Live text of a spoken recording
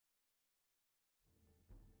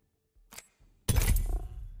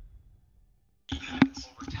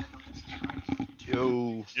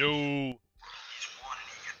Yo. Yo.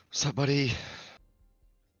 What's up, buddy?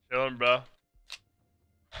 Chillin', bro.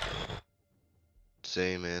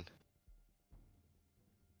 Same, man.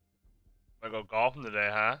 Wanna go golfing today,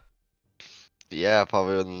 huh? Yeah,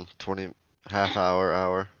 probably within 20, half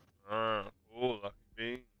hour. Ooh, lucky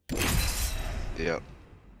me. Yep.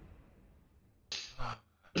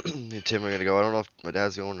 Me and Tim are gonna go. I don't know if my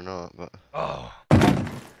dad's going or not, but Oh. I'm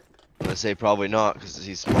gonna say probably not because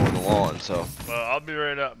he's mowing the lawn. So Well, I'll be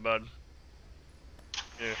right up, bud.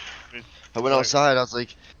 Yeah. I went outside. I was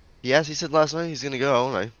like, he said last night he's gonna go,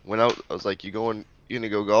 and I went out. I was like, you gonna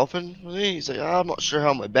go golfing with me? He's like, I'm not sure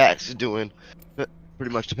how my back's doing. But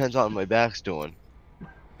pretty much depends on how my back's doing.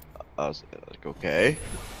 I was like, okay.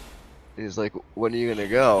 He's like, when are you gonna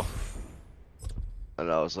go? And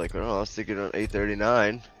I was like, oh, I was thinking on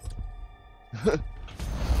 8:39.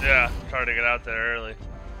 Yeah, trying to get out there early.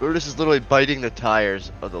 Brutus is literally biting the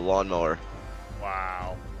tires of the lawnmower.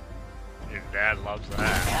 Wow. Your dad loves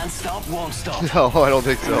that. Can't stop, won't stop. No, I don't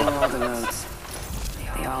think I know so. all the roads.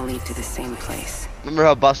 They all lead to the same place. Remember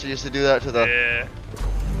how Buster used to do that to the... Yeah.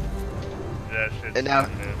 Yeah, shit's And now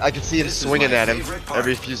fun, man. I can see him This is swinging my at him favorite part.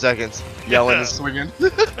 every few seconds, yelling and swinging. He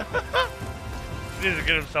needs to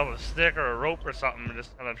get himself a stick or a rope or something and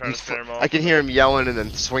just kind of try to scare him off. I can hear him yelling and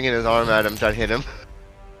then swinging his arm at him, trying to hit him.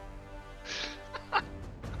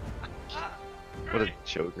 What a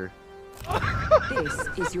choker. This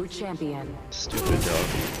is your champion. Stupid dog.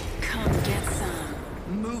 Come get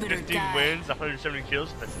some. Move it or 15 die. wins, 170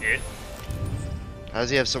 kills, that's it. How does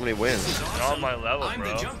he have so many wins? You're on my level, I'm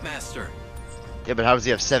bro. the jump master. Yeah, but how does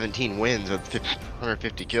he have 17 wins with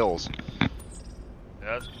 150 kills? Yeah,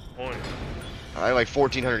 that's a good point. I have like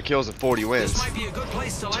 1,400 kills and 40 This wins. might be a good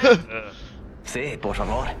place to land. Yeah. Sí, por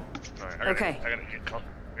favor. Alright, Okay. I gotta get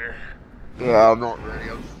comfortable here. Yeah, I'm not ready.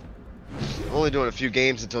 I'm only doing a few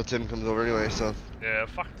games until Tim comes over anyway, so. Yeah,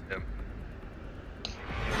 fuck him.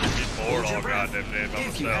 He's bored Hold your all breath. goddamn day by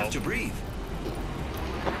If you have himself. to breathe.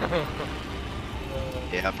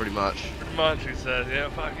 Yeah, pretty much. Pretty much, he said, yeah,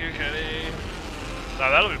 fuck you, Kenny. Nah,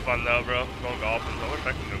 that'll be fun though, bro. Going golfing. I wish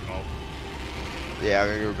I could do golf. Yeah, I'm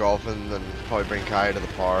gonna go golfing, then probably bring Kai to the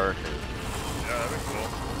park. Yeah, that'd be cool.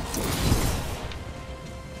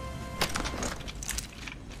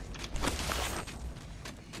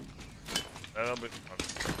 That'll be fun.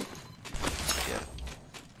 Yeah.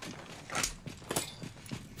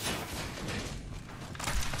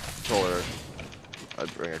 Told her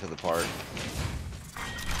I'd bring her to the park.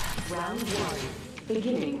 Round one.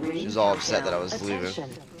 Beginning ring She's all upset that I was countdown. leaving.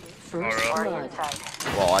 Attention. First Alright.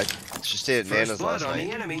 blood. Well, she stayed at First Nana's blood last on the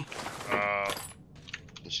night, enemy.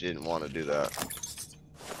 and she didn't want to do that.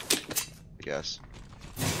 I guess.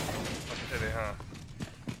 Tough city, huh?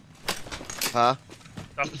 Huh?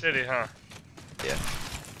 Tough city, huh? Yeah.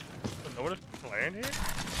 Know where to land here?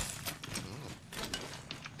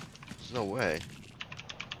 There's no way.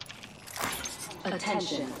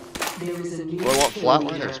 Attention. There is a new Do I want kill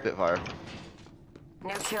flatline leader. or Spitfire?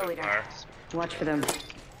 New kill leader. Alright. Watch for them.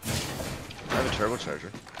 I have a turbocharger.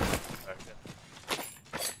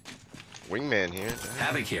 Wingman here. Damn.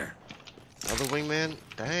 Havoc here. Another wingman?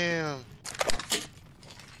 Damn.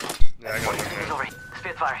 Yeah, I got it. Over.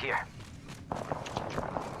 Spitfire here.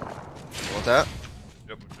 Want that?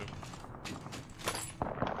 Yep, yep.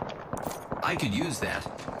 I could use that.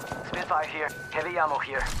 Spitfire here. Heavy ammo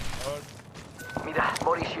here. Mira,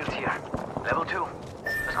 body shield here. Level 2.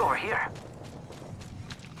 Let's go over here.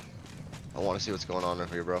 I want to see what's going on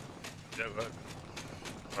over here, bro. Yeah, go ahead.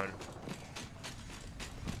 Fine.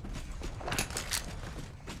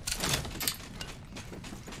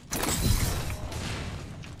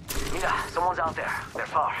 Mira, someone's out there. They're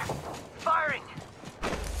far. Firing!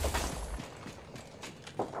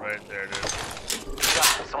 Right there, dude.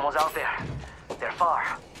 Mira, someone's out there. They're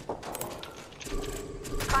far.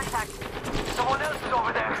 Contact. Someone else is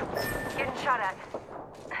over there. Getting shot at.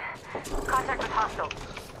 Contact with hostile.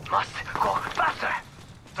 Must go faster.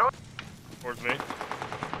 Towards me.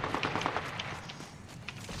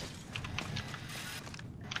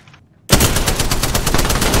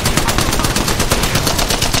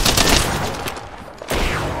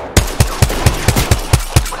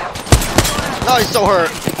 No, he's so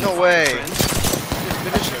hurt. No way.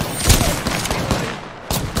 Finish him.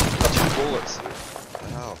 2 bullets.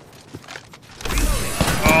 Wow.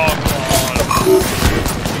 Oh, come on.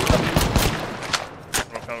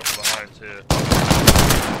 I'm coming from behind, too.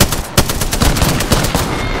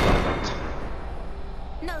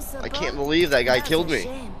 I can't believe that guy killed me.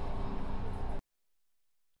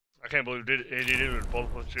 I can't believe he did it with both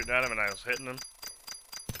of us shooting at him and I was hitting him.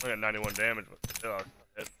 I got 91 damage, but still, I was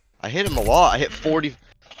hit. I hit him a lot. I hit 40,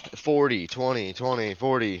 40, 20, 20,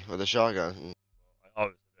 40 with a shotgun. I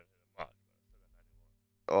obviously didn't hit him much.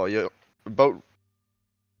 Oh, yeah. About.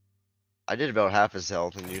 I did about half his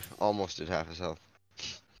health, and you almost did half his health.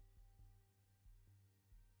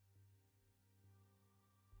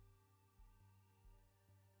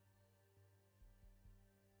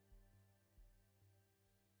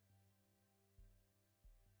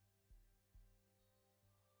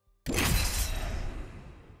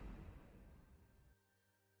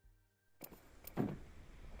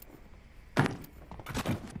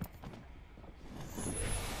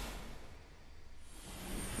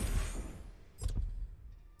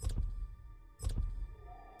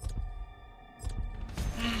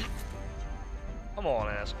 Come on,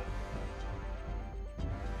 asshole.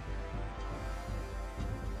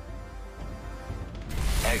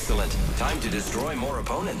 Excellent. Time to destroy more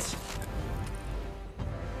opponents.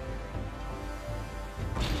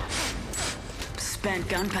 Spent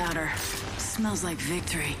gunpowder. Smells like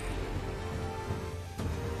victory.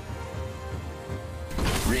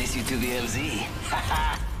 Race you to the LZ.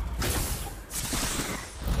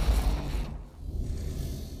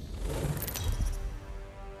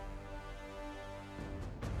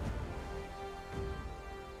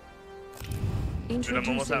 Dude, I'm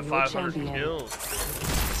almost at 500 kills.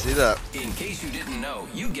 See that? In case you didn't know,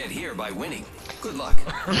 you get here by winning. Good luck.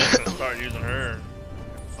 Start using her.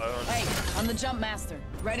 Hey, I'm the jump master.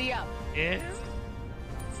 Ready up. Yeah.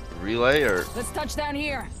 Relay or. Let's touch down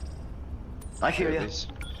here. I hear you. These?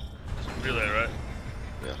 Relay, right?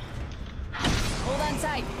 Yeah. Hold on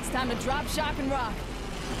tight. It's time to drop, shock, and rock.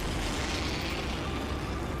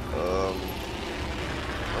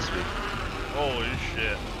 Must be. Holy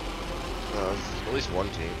shit. There's at least one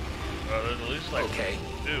team. There's at least like Okay.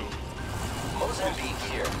 2. Mozambique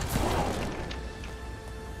here.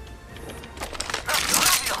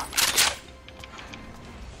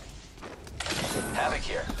 Havoc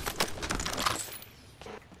here.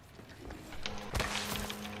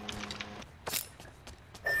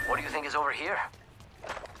 What do you think is over here?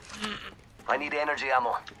 I need energy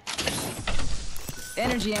ammo.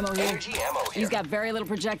 Energy ammo here. Energy ammo here. He's got very little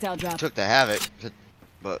projectile drop. Took the Havoc,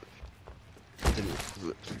 but didn't.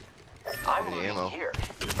 I'm Any looking ammo. here.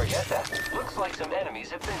 Forget that. Looks like some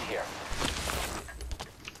enemies have been here.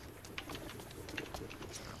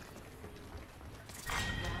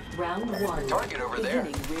 Round one. Target over there.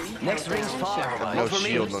 Beginning ring Next ring's countdown. fire. No Not for me.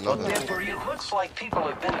 shield, no nothing. But then for you. It looks like people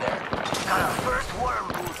have been there. Got a first worm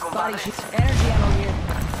boot, Body compadre. shoot. Energy ammo here.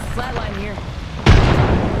 Flatline here.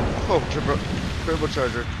 Oh,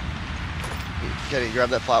 turbocharger. Can you grab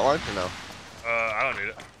that flatline or no? I don't need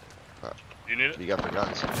it. Oh. You need it? You got the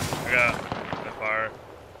guns. I got the fire.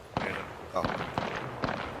 Need it. Oh.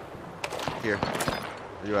 Here.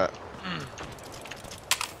 Where you at?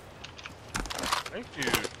 Thank you.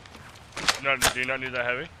 Do you not need that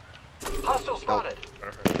heavy? Hostile spotted.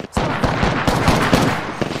 Perfect.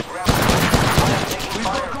 Grab it. Taking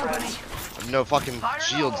fire, friends. I have no fucking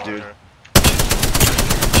shields, dude.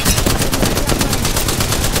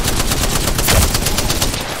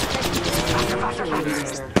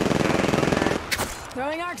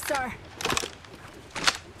 Throwing arc star.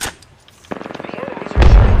 The enemies are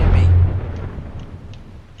shooting at me.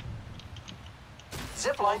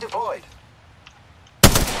 Zipline deployed.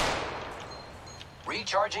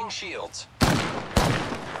 Recharging shields. Yeah,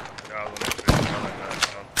 I was on that. I like that.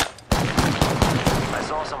 I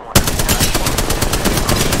saw someone.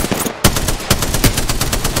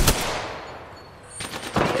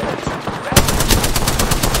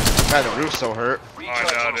 God, the roof's so hurt.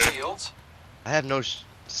 Recharging dude. shields. I have no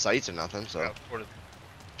sights or nothing, so. Yeah, 40.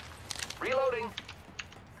 Reloading.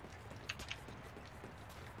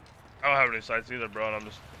 I don't have any sights either, bro, and I'm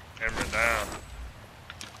just hammering down.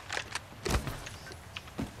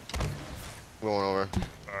 Going over.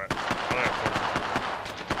 Alright. I only have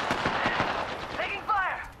Taking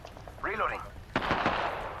fire. Reloading.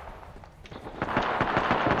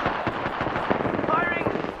 Firing.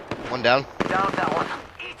 One down. Down that one.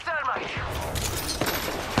 Eat thermite.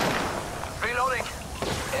 Reloading.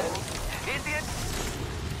 Enemy. Idiot.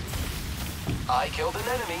 I killed an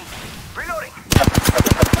enemy. Reloading.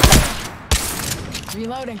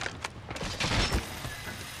 Reloading.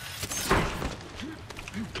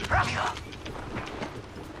 Russia.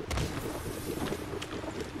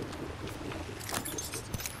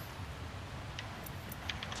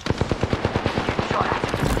 Shot at.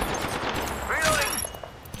 Reloading.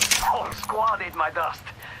 Whole squad ate my dust.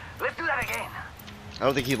 Let's do that again. I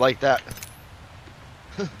don't think he'd like that.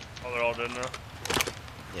 Oh, they're all dead now?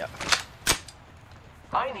 Yeah.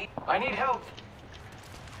 I need help.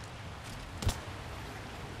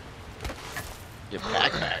 Your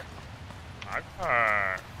backpack.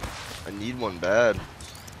 I I need one bad.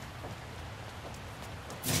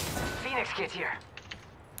 Phoenix kit here.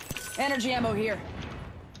 Energy ammo here.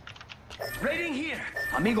 Raiding here.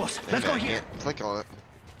 Amigos, Hey, let's man, go I here. can't click on it.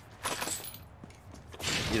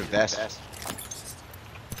 Need a vest.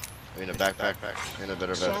 I mean a backpack and a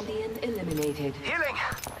better vest. Champion eliminated. Healing.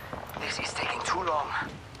 This is taking too long.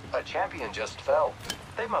 A champion just fell.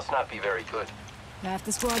 They must not be very good. Half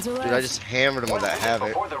the squads are left. Dude, I just hammered him with that Havoc.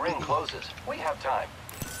 Before the ring closes, we have time.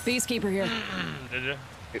 Peacekeeper here. Did you?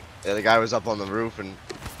 The other guy was up on the roof and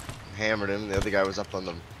hammered him. The other guy was up on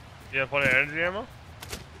the. You have plenty of energy ammo?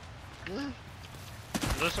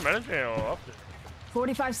 There's some energy ammo up there.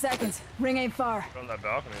 45 seconds. Ring ain't far. On that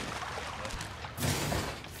balcony.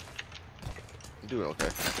 I'm doing okay.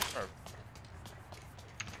 Alright.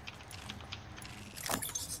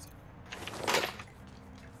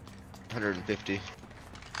 150.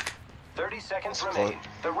 30 seconds That's remain.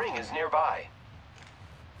 The ring is nearby.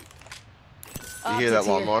 You hear that Optics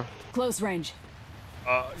here. lawnmower? Close range.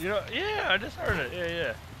 You know, yeah, I just heard it.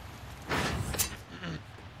 Yeah.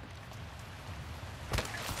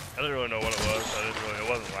 I didn't really know what it was. It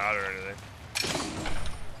wasn't loud or anything.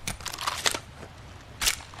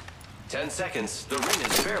 10 seconds. The ring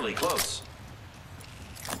is fairly close.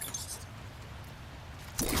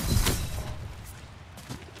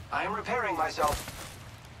 I am repairing myself.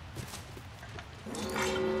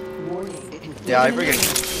 Yeah, I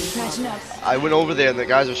freaking. Patching up. I went over there and the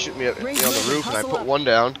guys were shooting me on the roof and I put one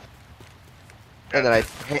down. And then I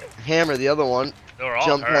hammered the other one. They were all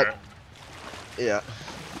Jumped hurt. up. Yeah.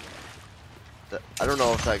 I don't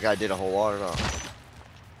know if that guy did a whole lot or not.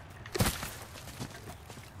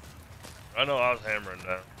 I know I was hammering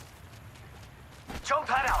that. Jump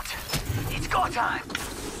pad out. It's go time.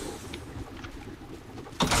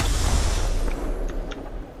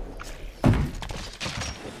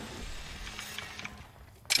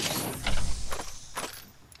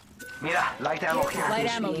 Mira, light ammo here. Light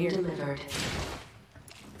ammo here. Delivered.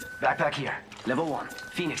 Backpack here. Level 1.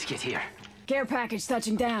 Phoenix kit here. Care package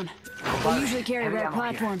touching down. They usually carry Heavy rare ammo here.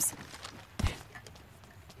 platforms.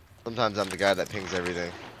 Sometimes I'm the guy that pings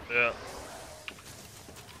everything. Yeah.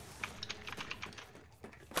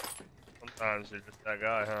 Sometimes you're just that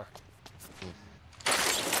guy, huh?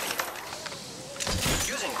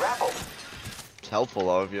 Using grapple. It's helpful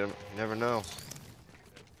though if you never know.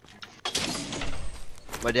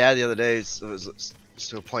 My dad the other day was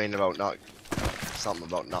still complaining about not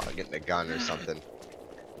getting a gun or something.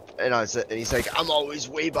 And he's like, I'm always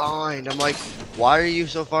way behind. I'm like, why are you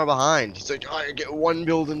so far behind? He's like, I get one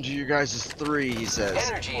building to you guys' 3, he says.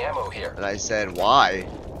 Energy ammo here. And I said, why?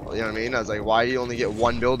 Well, you know what I mean? I was like, why do you only get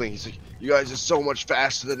one building? He's like, you guys are so much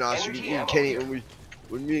faster than us. Energy You and ammo Kenny, here.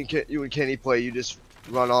 when you and Kenny play, you just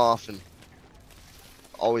run off and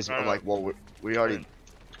always. I'm like, well, we already,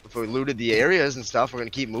 if we looted the areas and stuff, we're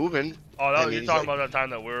gonna keep moving. Oh, I no, mean, you're he's talking like, about that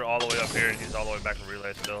time that we're all the way up here and he's all the way back in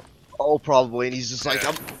relay still. oh, probably. And he's just like,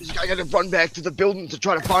 I gotta run back to the building to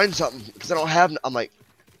try to find something because I don't have. I'm like,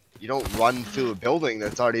 you don't run through a building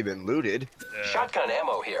that's already been looted. Yeah. Shotgun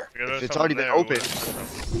ammo here. Because If there's it's something already been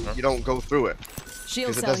there, open, Huh? you don't go through it Shield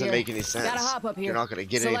because it cell doesn't here. make any sense. Gotta hop up here. You're not gonna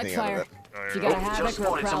get Select anything out fire. of it. Oh, If you yeah. got a Just havoc or a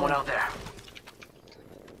spotted someone prowler. out there.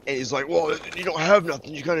 And he's like, well, you don't have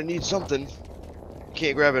nothing. You kind of need something. You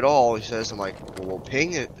can't grab it all, he says. I'm like, well, we'll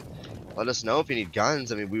ping it. Let us know if you need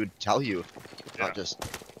guns. I mean, we would tell you, Yeah. not just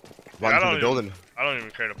Yeah, run through the building. I don't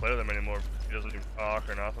even care to play with him anymore. He doesn't even talk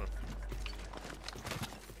or nothing.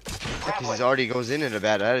 Because he already goes in a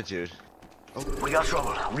bad attitude. We got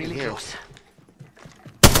trouble. Really Here. close.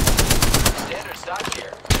 Standard stock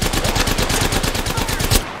here.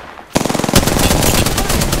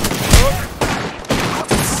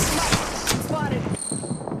 Spotted.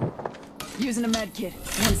 Using a med kit.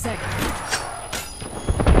 1 second.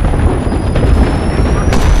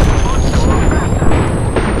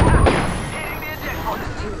 Hitting the eject button.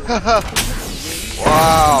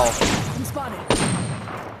 Wow. I'm spotted.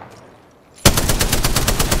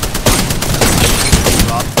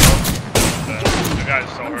 The guy's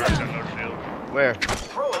so hurt, he's got no shield. Where?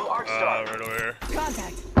 Throwing arc star. Right over here.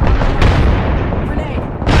 Contact. Grenade.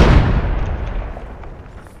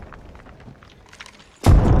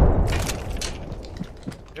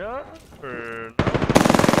 Yeah, or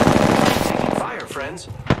Taking fire, friends.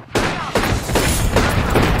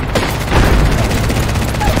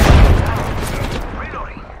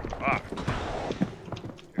 Reloading. fuck.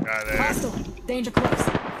 The guy there. Hostile. Danger close.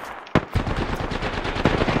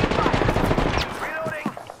 Reloading.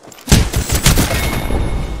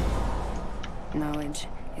 Knowledge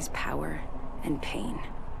is power and pain.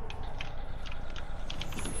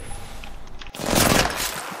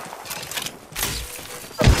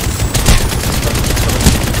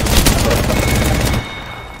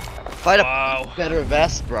 If I had Wow. a better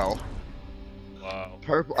vest, bro. Wow.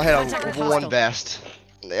 Purple. I had Contact a with level 1 hostile. vest.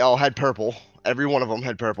 They all had purple. Every one of them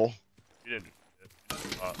had purple. You didn't do shit. You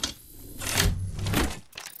did a lot.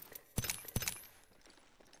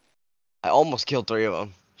 I almost killed 3 of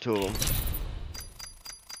them. 2 of them.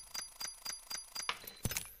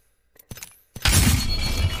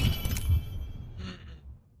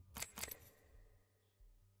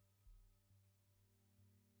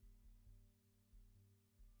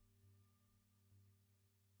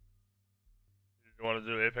 You want to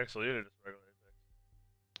do Apex Elite or just regular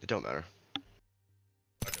Apex? It don't matter.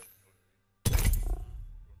 Okay.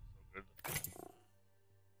 So good.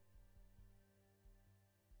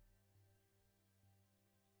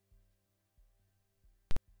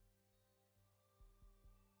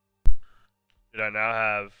 Dude, I now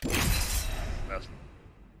have best.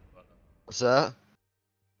 What's that?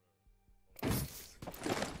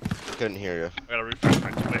 Couldn't hear you. I gotta refresh my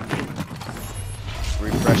Twitter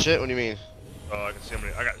Refresh it? What do you mean? so I can see how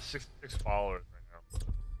many. I got 6 followers right now.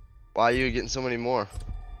 Why are you getting so many more?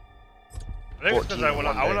 I think it's because 14 I went in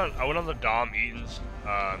on, one I went on the Dom Eaton's,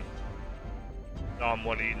 Dom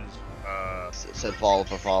 1 Eaton's, It said follow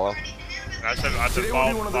for follow. and I said Today will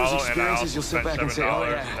follow, be one of those follow, and I experiences also you'll sit spent back and $7, say, "Oh,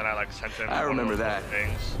 yeah. and then I like sent him I one remember of those that."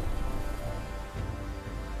 things.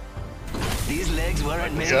 These legs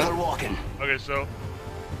weren't made that? for walking. Okay, so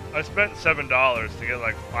I spent $7 to get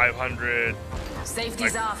like 500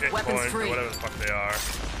 Safety's like off. Bitcoins Weapons or free. whatever the fuck they are,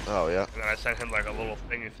 Oh, yeah. and then I sent him like a little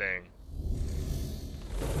thingy thing.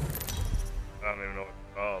 I don't even know what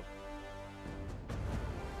it's called.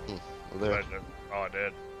 Well, there. But that's all I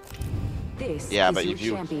did. This Yeah, is but your if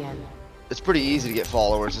you- champion. It's pretty easy to get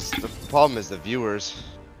followers. The problem is the viewers.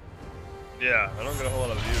 Yeah, I don't get a whole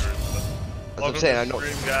lot of viewers. But That's what I'm welcome saying. to I the know.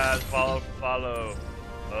 stream, guys. Follow.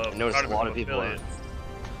 I noticed try to a lot become of people affiliate.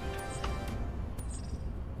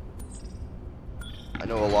 I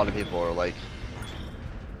know a lot of people are like.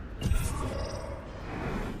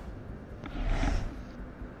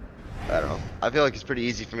 I don't know. I feel like it's pretty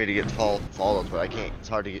easy for me to get followed, but I can't. It's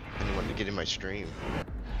hard to get anyone to get in my stream.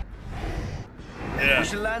 Yeah. We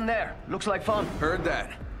should land there. Looks like fun. Heard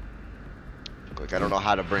that. Like I don't know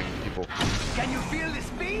how to bring people. Can you feel the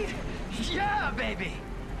speed? Yeah, baby.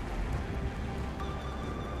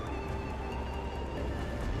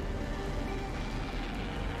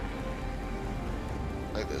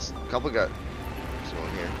 Like this. A couple got. What's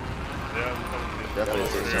going here? Yeah, I'm coming to Definitely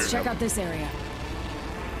over see here. Check something. out this area.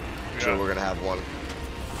 I'm sure we're gonna have one.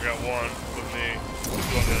 We got one with me. Two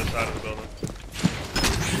on the other side of the building.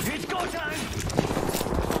 It's go time.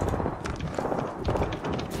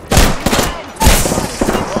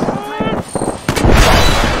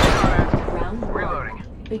 Round one. Reloading.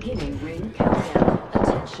 Beginning ring countdown.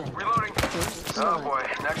 Attention. Reloading. First Oh blood.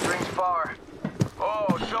 boy, next ring's far.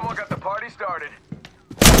 Oh, someone got the party started.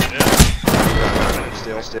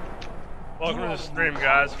 Yeah. Still. Welcome to the stream,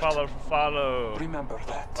 guys. Follow. Remember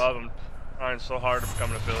that. I'm trying so hard to become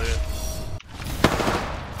an affiliate.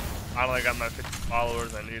 Finally got my 50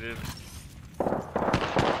 followers I needed.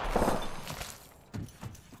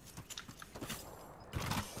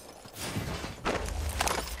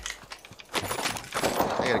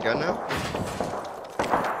 I got a gun now.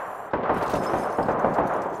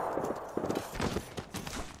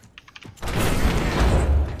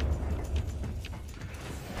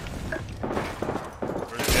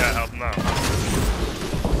 Yeah, help them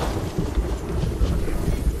out.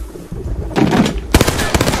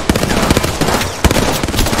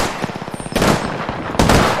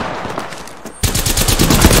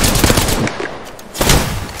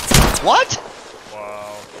 What?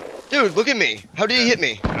 Wow. Dude, look at me. How did he hit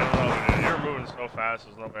me? I don't know, dude. You're moving so fast,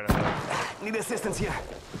 there's no way to help. Need assistance here.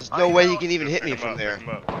 There's no way he can even hit me Pick 'em from up, there. pick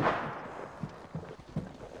 'em up.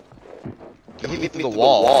 He hit me through the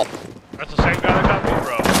wall. That's the same guy that got me,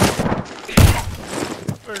 bro.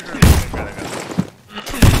 Pretty sure it's the same guy that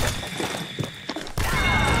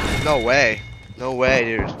got me. No way. No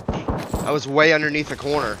way, dude. I was way underneath the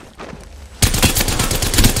corner.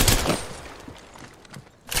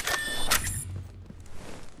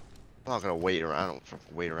 I'm not gonna wait around. I don't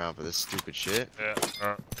fucking wait around for this stupid shit. Yeah,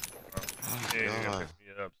 yeah, you gotta God.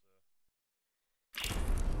 pick me up.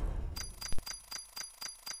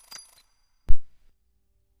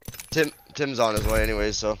 Tim's on his way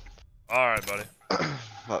anyways, so Alright, buddy.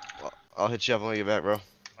 I'll hit you up when we get back, bro.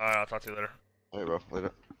 Alright, I'll talk to you later. Alright, bro.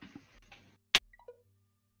 Later.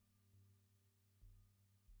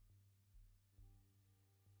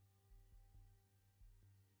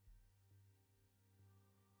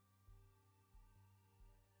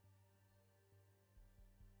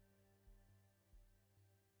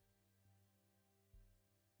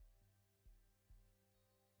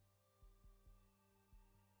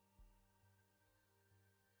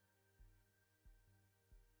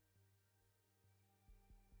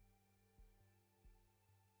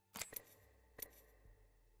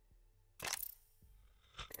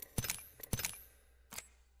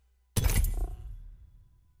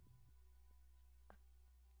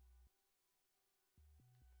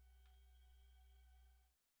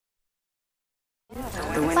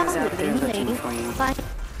 The winner's out there looking for you.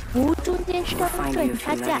 无中间商赚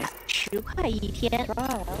差价10块一天，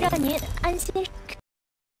让您安心。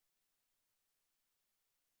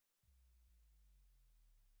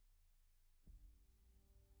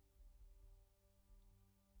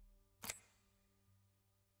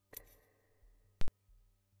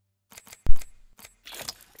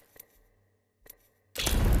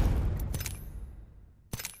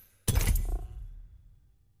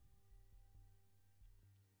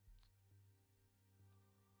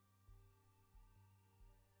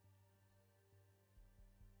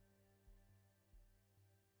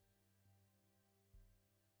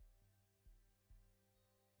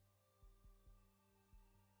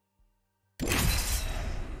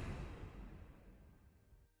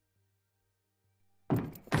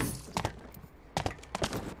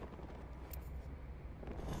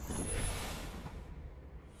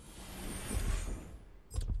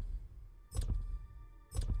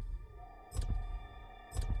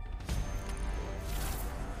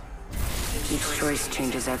Each choice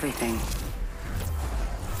changes everything.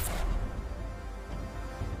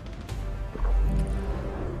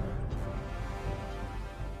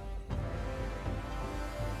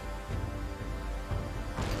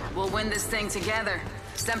 We'll win this thing together.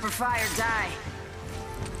 Semper Fi or die.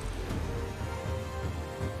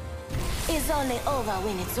 It's only over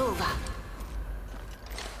when it's over.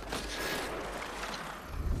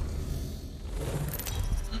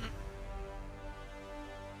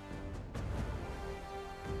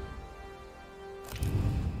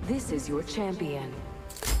 This is your champion.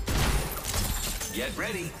 Get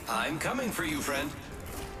ready. I'm coming for you, friend.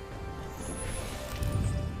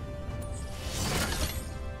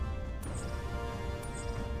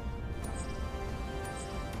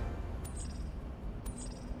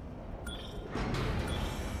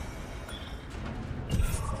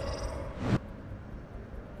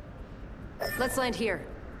 Let's land here.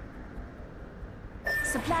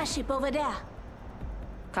 Supply ship over there.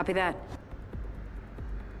 Copy that.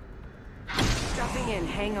 Dropping in,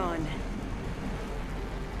 hang on.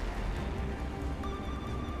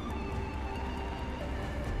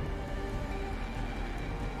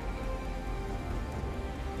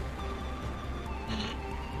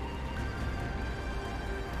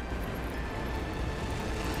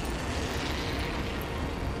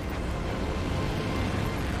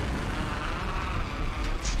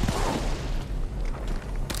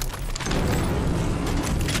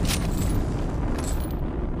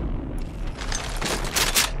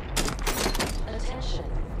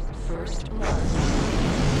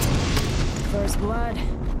 First blood.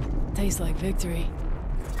 Tastes like victory.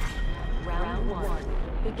 Round 1.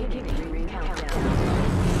 Beginning ring countdown.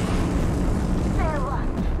 Fair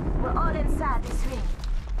one. We're all inside this ring.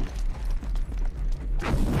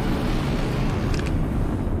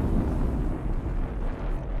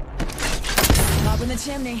 Top in the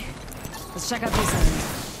chimney. Let's check out this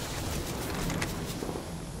end.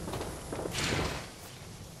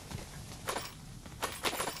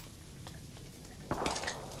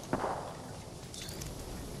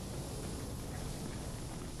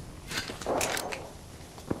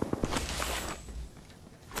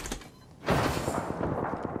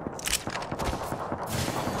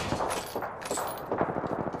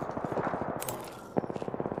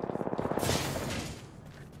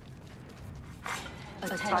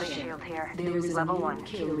 Body shield here. There is Level a 1.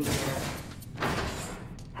 kill leader.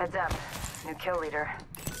 Heads up. New kill leader.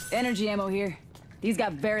 Energy ammo here. These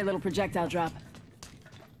got very little projectile drop.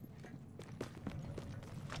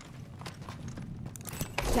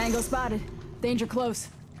 Tango spotted. Danger close.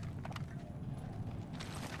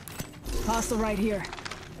 Hostile right here.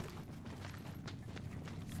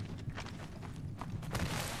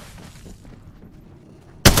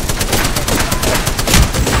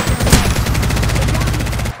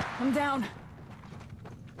 I'm down.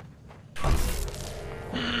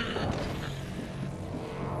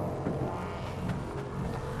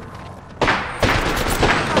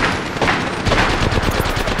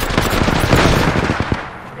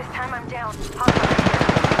 This time I'm down.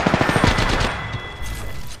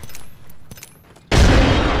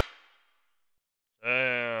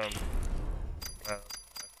 Damn.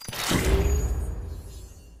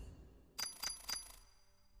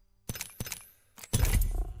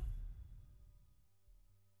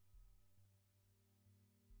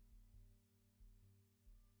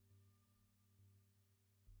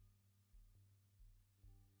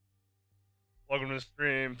 Welcome to the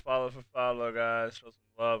stream. Follow for follow, guys. Show some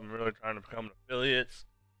love. I'm really trying to become an affiliates.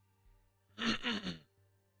 Took me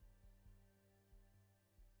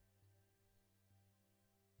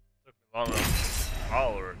long enough to get a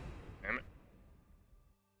follower. Damn it.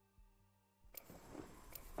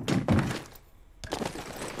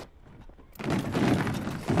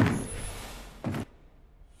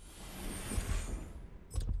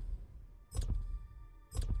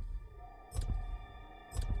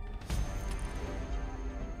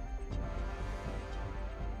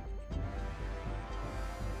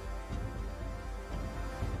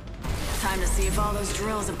 Time to see if all those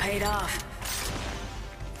drills have paid off.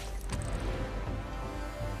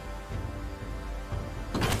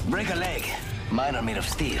 Break a leg. Mine are made of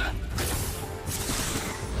steel.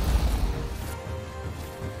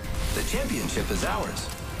 The championship is ours.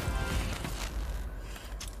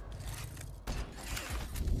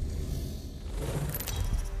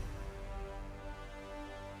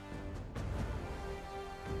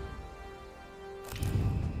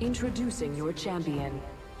 Introducing your champion.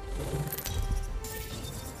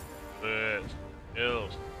 Good.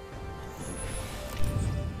 Kills.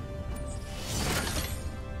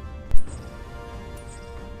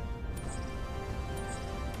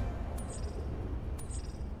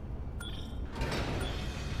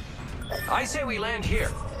 I say we land here.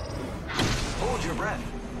 Hold your breath.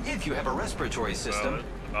 If you have a respiratory system.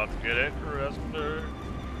 Well, about to get interested.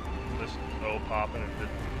 This is so popping and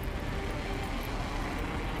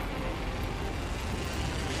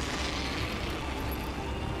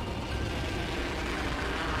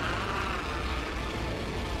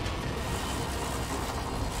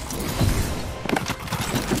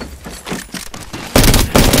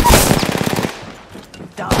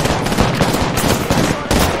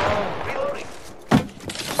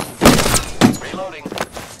Reloading.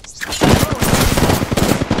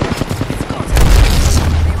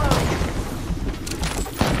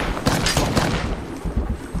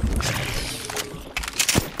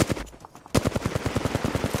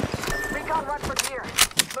 Recon run for gear.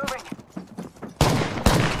 Moving.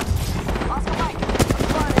 Oscar Mike.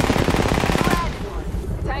 Spotted. Red.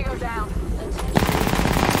 Tango down.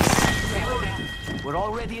 We're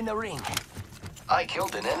already in the ring. I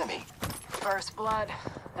killed an enemy. First blood.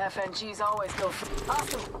 FNGs always go for...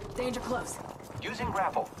 Oscar, danger close. Using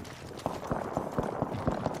grapple.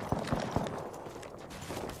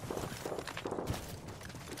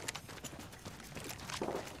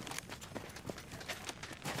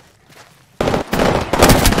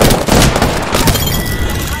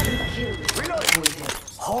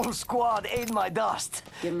 Whole squad ate my dust.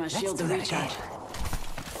 Give him my shield to recharge.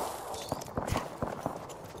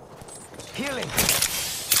 Healing.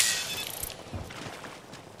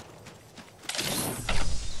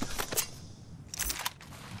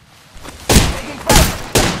 Taking fire.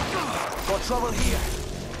 Got trouble here.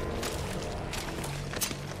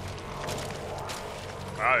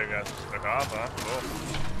 wow, you guys stuck off, huh? Cool.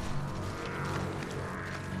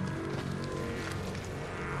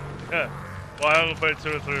 Yeah. Well, I haven't played 2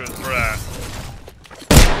 or 3 with Brad.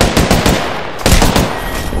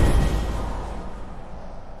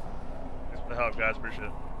 Thanks for the help, guys. Appreciate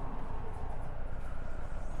it.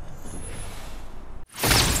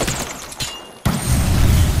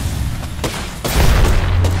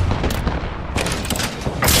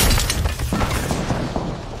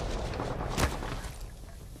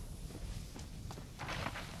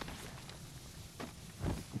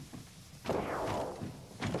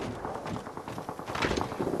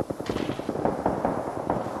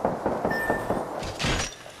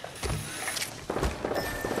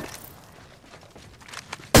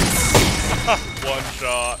 One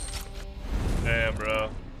shot. Damn, bro.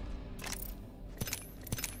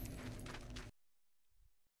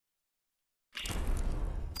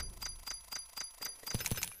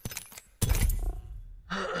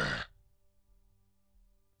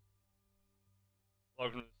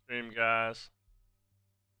 Welcome to the stream, guys.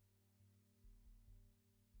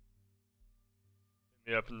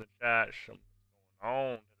 Hit me up in the chat. Show me what's going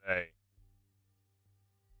on today.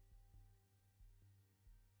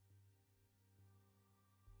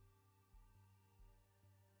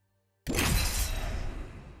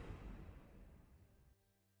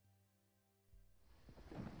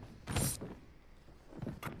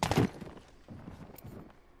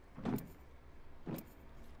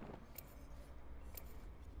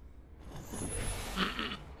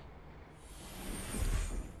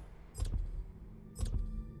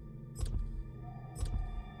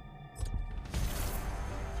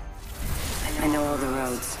 I know all the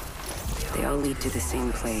roads. They all lead to the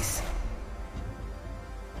same place.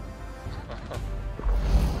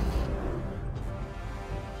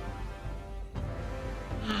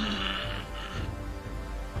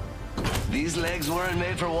 These legs weren't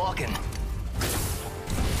made for walking.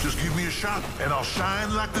 Just give me a shot, and I'll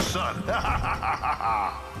shine like the sun.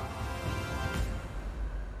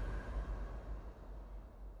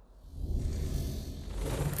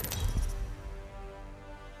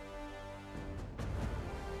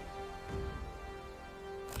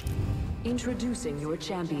 Introducing your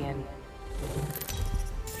champion.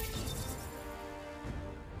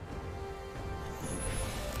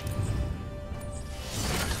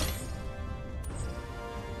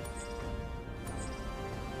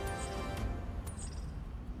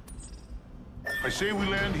 I say we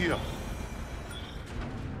land here.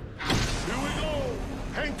 Here we go!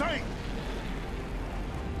 Hang tight!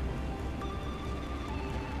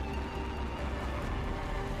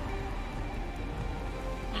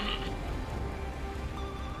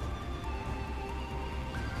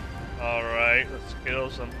 Alright, let's kill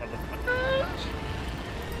some motherfuckers.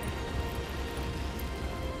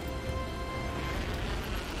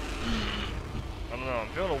 I don't know, I'm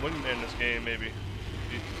feeling a wingman in this game, maybe.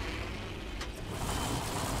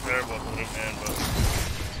 Terrible at the wingman, but...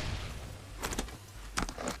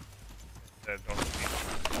 Yeah, don't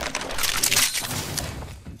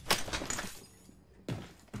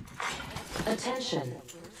Attention.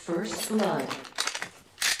 First blood.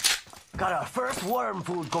 Got our first worm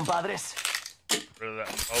food, compadres. get rid of that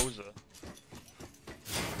poser.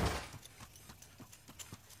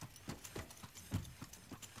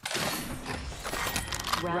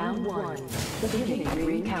 Round 1. Beginning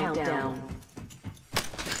ring countdown.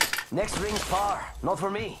 Next ring's far. Not for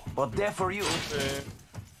me, but there for you.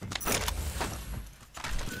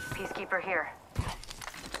 Peacekeeper here.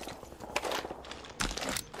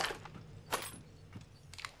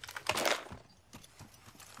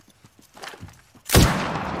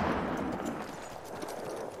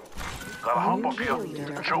 Gotta hop up Kill here.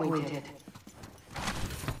 leader Show. appointed.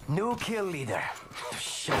 New kill leader.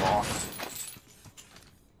 Show off.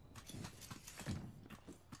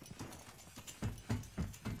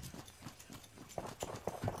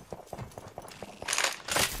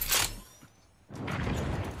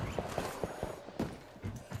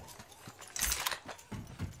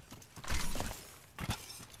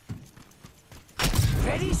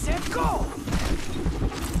 Ready, set, go!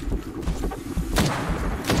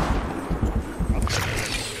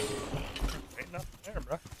 Ain't nothing there,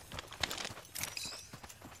 bro.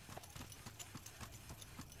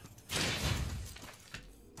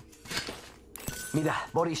 Mira,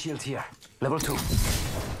 body shield here. Level 2.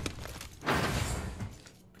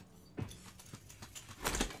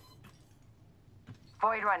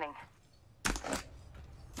 Void running.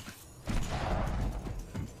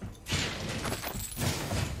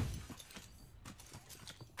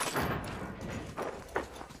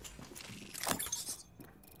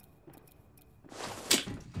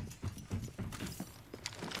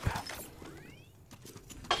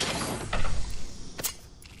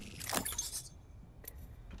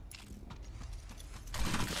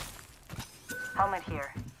 Helmet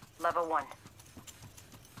here. Level 1.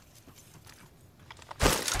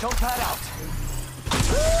 Jump pad out.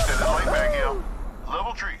 Extended light bag here.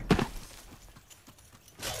 Level 3.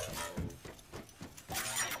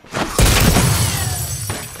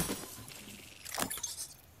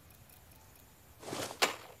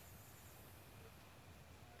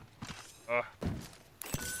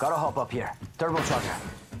 Gotta hop up here. Turbocharger.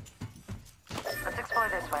 Let's explore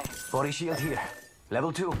this way. Body shield here.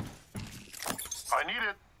 Level 2. I need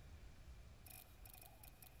it.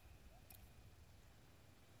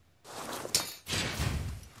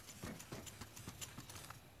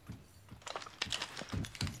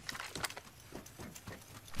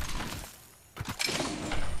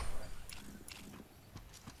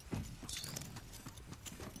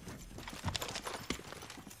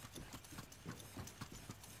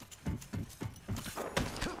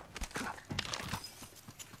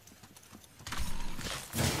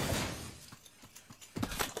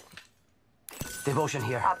 Devotion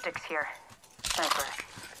here. Optics here. Sniper.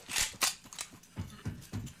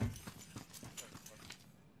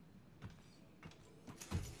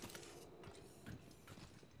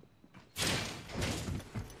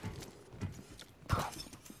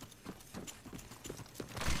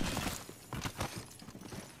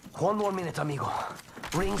 One more minute, amigo.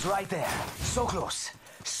 Ring's right there. So close.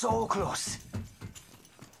 So close.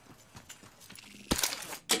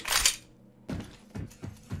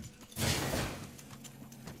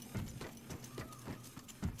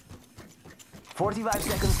 "45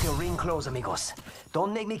 seconds till ring close, amigos.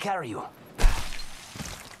 Don't make me carry you.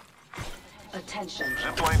 Attention.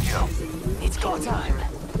 Zipline here. It's go time.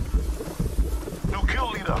 New kill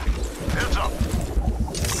leader. Heads up.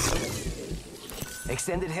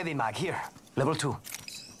 Extended heavy mag here. Level 2.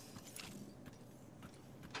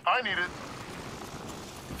 I need it.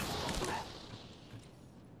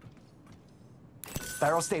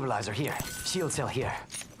 Barrel stabilizer here. Shield cell here.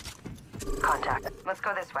 Contact. Let's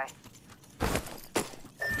go this way.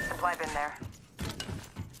 Supply bin there.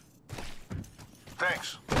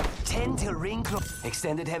 Thanks. 10 till ring close.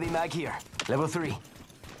 Extended heavy mag here. Level 3.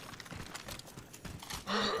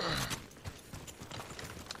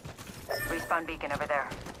 Respawn beacon over there.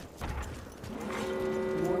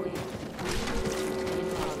 Warning. In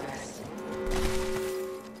progress.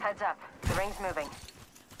 Heads up. The ring's moving.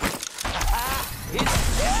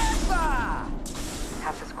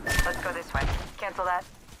 Half the squad. Let's go this way. Cancel that.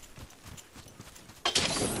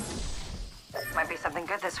 Might be something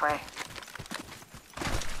good this way.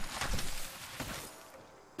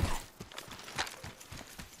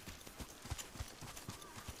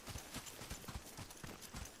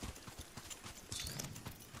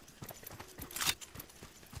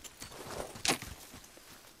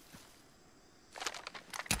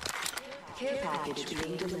 Care package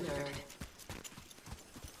being delivered.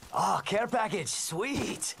 Oh, care package.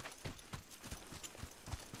 Sweet.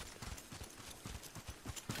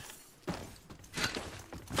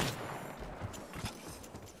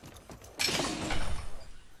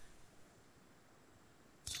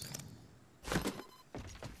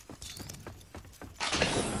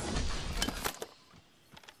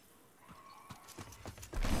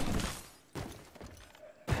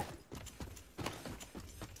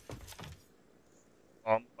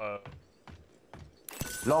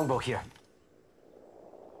 Longbow here.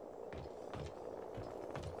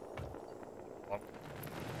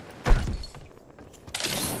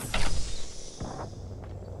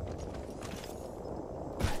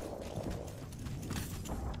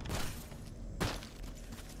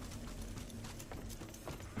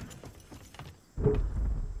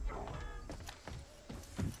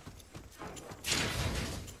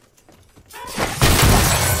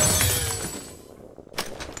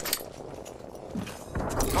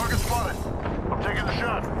 Target spotted. I'm taking the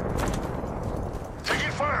shot.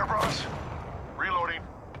 Taking fire, boss. Reloading.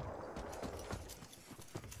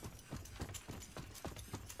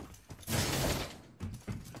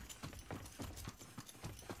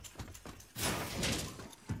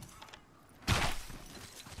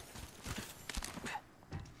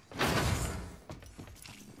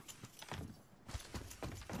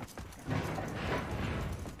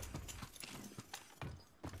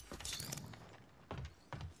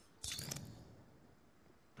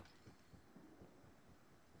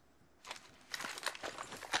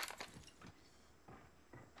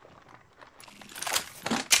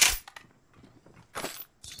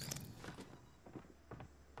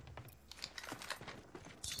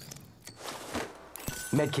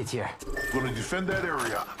 Medkit here. Gonna defend that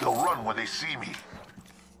area. They'll run when they see me.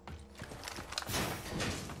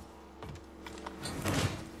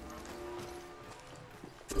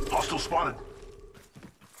 Hostile spotted.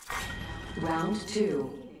 Round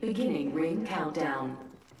 2. Beginning ring countdown.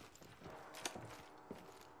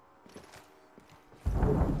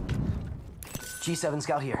 G7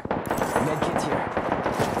 scout here. Medkit here.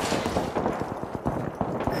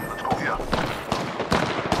 Let's go here.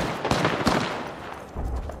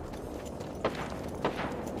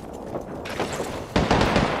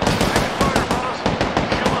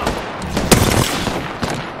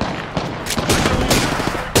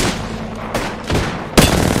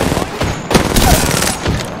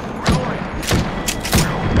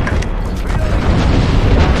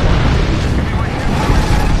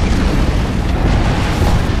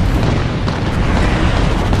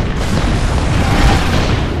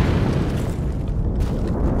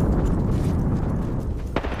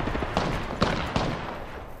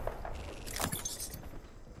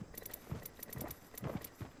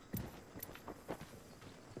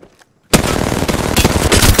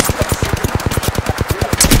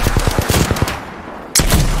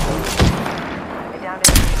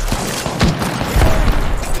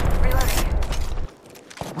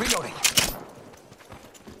 Reloading.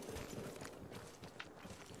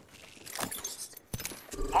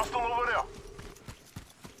 Hostile over there.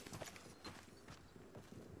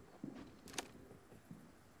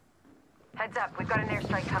 Heads up. We've got an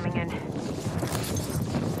airstrike coming in.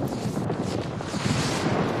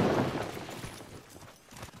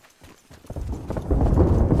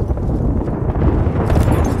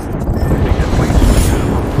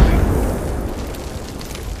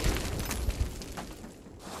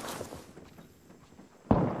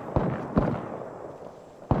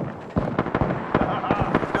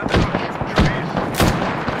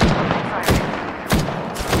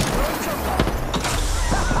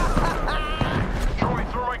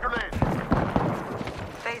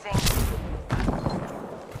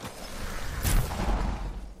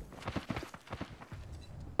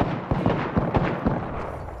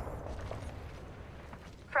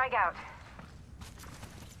 Frag out.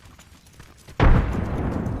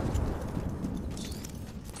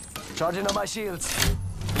 Charging on my shields.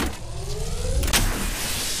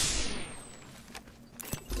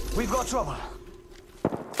 We've got trouble.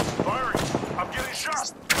 Firing. I'm getting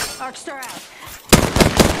shot. Arcstar out.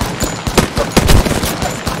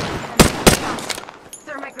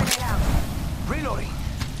 Thermite grenade. Reloading.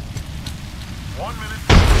 1 minute.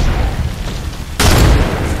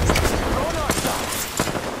 Go north side.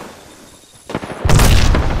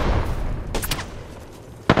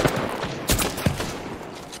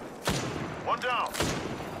 One down.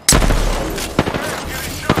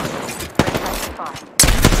 Getting shot.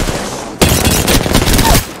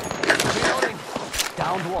 Reloading.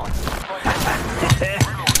 Downed one.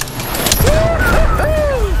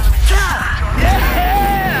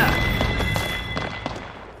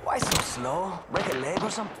 Why so slow? Break a leg or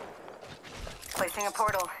something? Placing a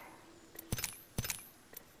portal.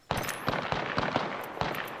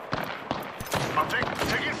 I'm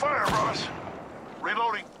taking fire, Ross.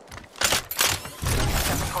 Reloading.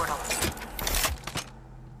 Set the portal.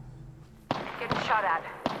 Getting shot at.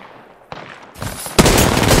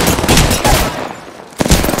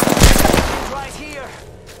 Right here.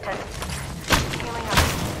 Healing up.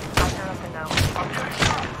 Doctor up and down. I'm getting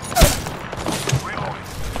shot. Reloading.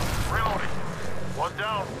 Reloading. One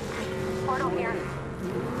down. Portal here.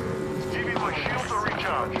 Giving my shield to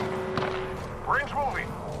recharge. Ring's moving.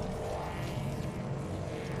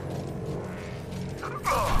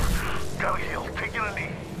 Gotta heal. Taking a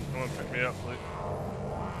knee. Someone pick me up, please.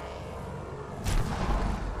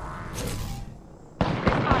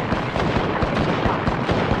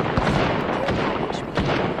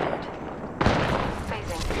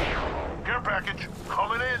 Phasing. Care package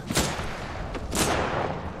coming in.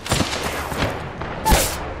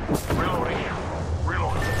 Reloading.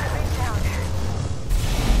 Reloading. Range down.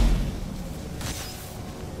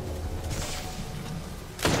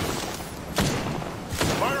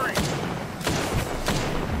 Firing.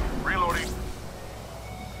 Reloading.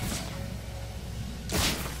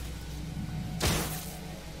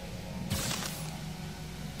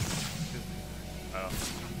 Oh.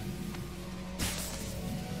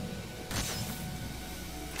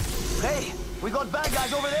 Hey, we got bad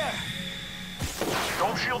guys over there.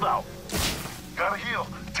 Don't shield out. Gotta heal.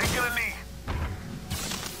 Taking a knee.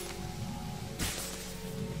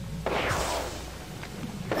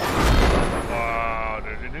 Wow,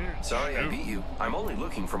 dude. Sorry I beat you. I'm only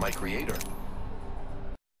looking for my creator.